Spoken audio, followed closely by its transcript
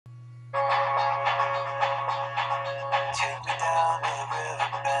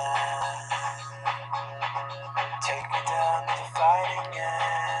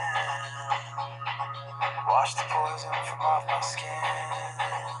off my skin.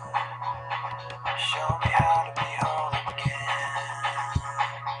 Show me how to be whole again.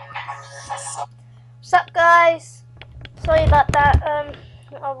 What's up, guys? Sorry about that.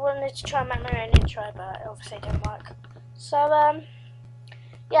 I wanted to try and make my own intro, but it obviously didn't work. So,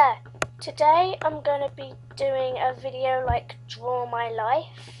 yeah. Today I'm going to be doing a video like draw my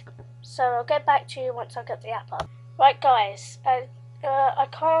life. So I'll get back to you once I get the app up. Right, guys. I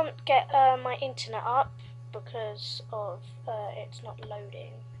can't get my internet up because of it's not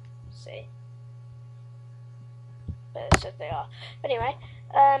loading. See, but it says they are. Anyway,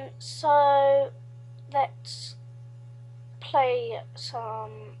 so let's play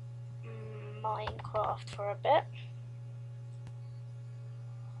some Minecraft for a bit.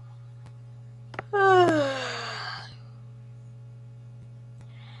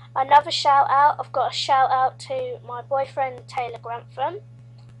 Another shout out. I've got a shout out to my boyfriend Taylor Grantham,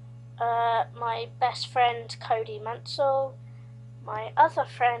 my best friend Cody Mansell, my other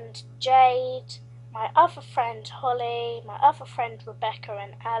friend Jade, my other friend Holly, my other friend Rebecca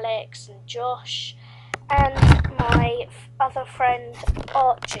and Alex and Josh, and my other friend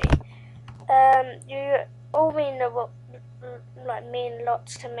Archie. You all mean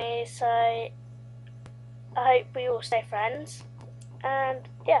lots to me, so I hope we all stay friends. And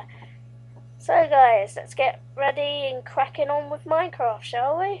yeah, so guys, let's get ready and cracking on with Minecraft,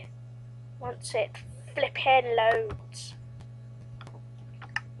 shall we? Once it flipping loads.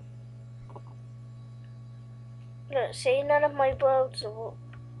 Look, see, none of my worlds are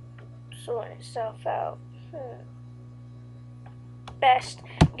sorting itself out. Best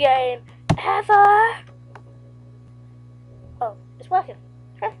game ever! Oh, it's working.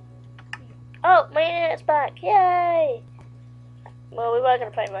 Huh. Oh, my internet's back, yay! Well, we were going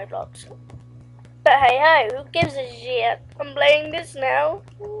to play Roblox. But hey ho, who gives a shit? I'm playing this now.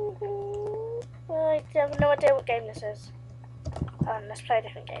 I have no idea what game this is. Let's play a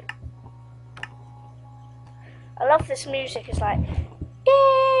different game. I love this music, it's like...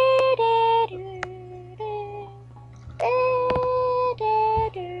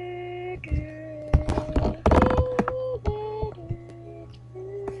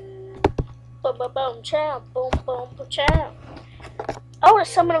 Boom, boom, boom, chow, boom, boom, boom, chow. Oh, there's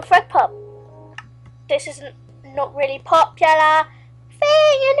someone on Fred Pub. This isn't not really popular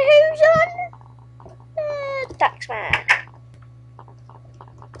thing, and who's on? Taxman.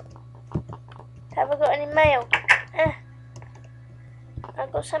 Have I got any mail?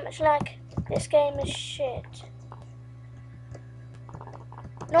 I've got so much lag. This game is shit.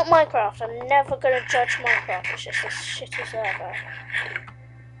 Not Minecraft. I'm never gonna judge Minecraft. It's just as shit as ever.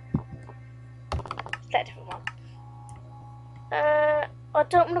 Play a different one. I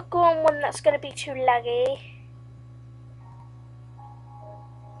don't want to go on one that's going to be too laggy.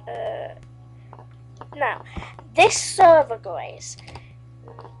 Now, this server, guys,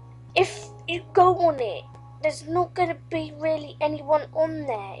 if you go on it, there's not going to be really anyone on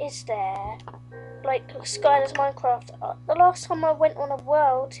there, is there? Like Skydoseminecraft Minecraft. The last time I went on a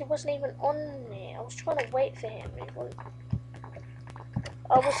world, he wasn't even on it. I was trying to wait for him.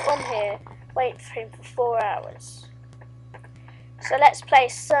 I was on here waiting for him for 4 hours. So let's play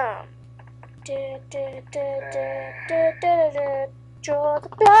some. Draw the block, draw the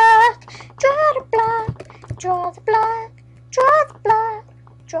block, draw the block, draw the block,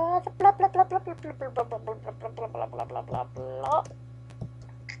 draw the blah blah blah blah blah blah blah blah blah blah blah blah blah blah.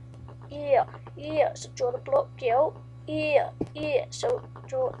 Yeah. So draw the block, yo. Yeah. So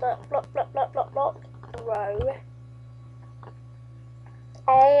draw the block. Row.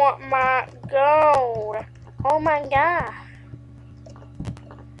 Oh my god. Oh my god.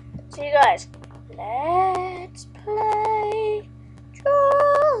 So you guys, let's play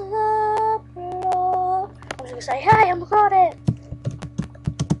Draw the Block. I was gonna say, hey, I'm recording.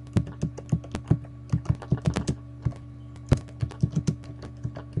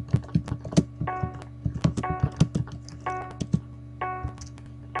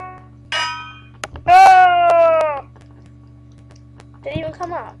 Oh! Did it even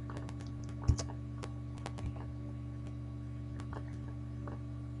come up?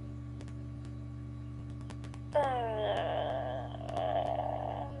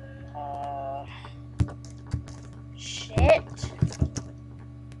 Shit.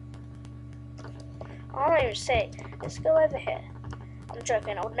 I don't even see. Let's go over here. I'm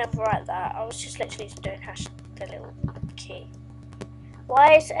joking, I would never write that. I was just literally doing the little key.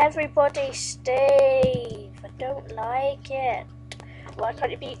 Why is everybody Steve? I don't like it. Why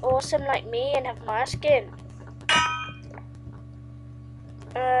can't you be awesome like me and have my skin?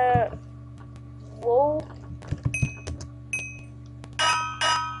 Whoa.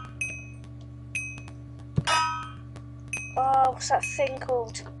 what's that thing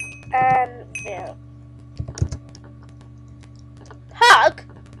called? Anvil. Hug?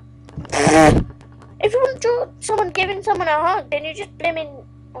 If you want to draw someone giving someone a hug, then you just blimmin'.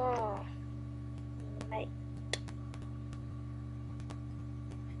 Oh, mate.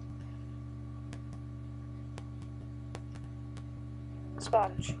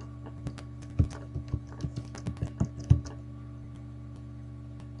 Sponge.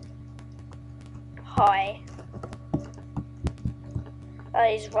 Hi. Oh,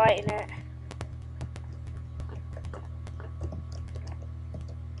 he's writing it.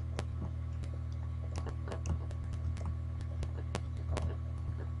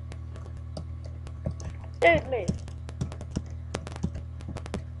 Don't move.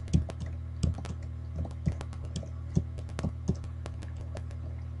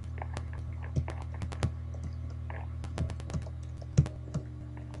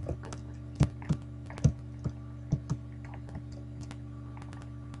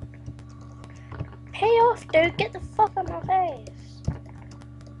 Pay off, dude. Get the fuck out of my face.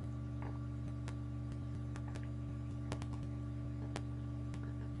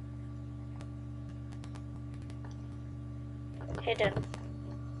 Hidden.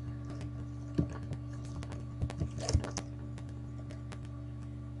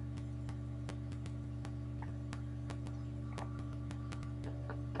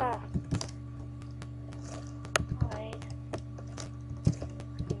 Oh. Wait.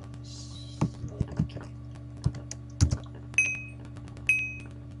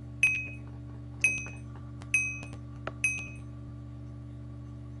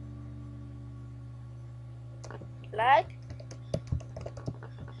 Lag?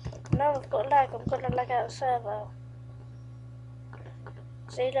 No, I've got lag. I'm gonna lag out the server.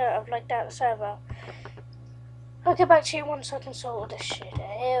 See, look, I've lagged out the server. I'll get back to you once I can sort all this shit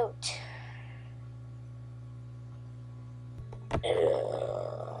out.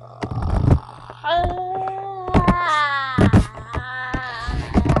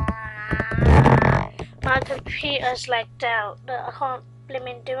 My computer's lagged out. Look, I can't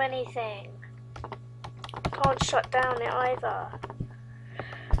blimmin' do anything. Can't shut down it either.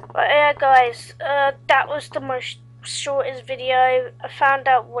 But yeah, guys, that was the most shortest video. I found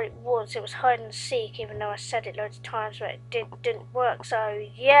out what it was. It was hide and seek, even though I said it loads of times, but it didn't work. So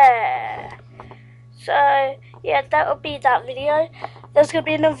yeah. So yeah, that will be that video. There's gonna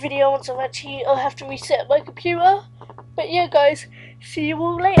be another video once I'll have to reset my computer. But yeah, guys, see you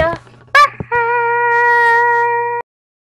all later.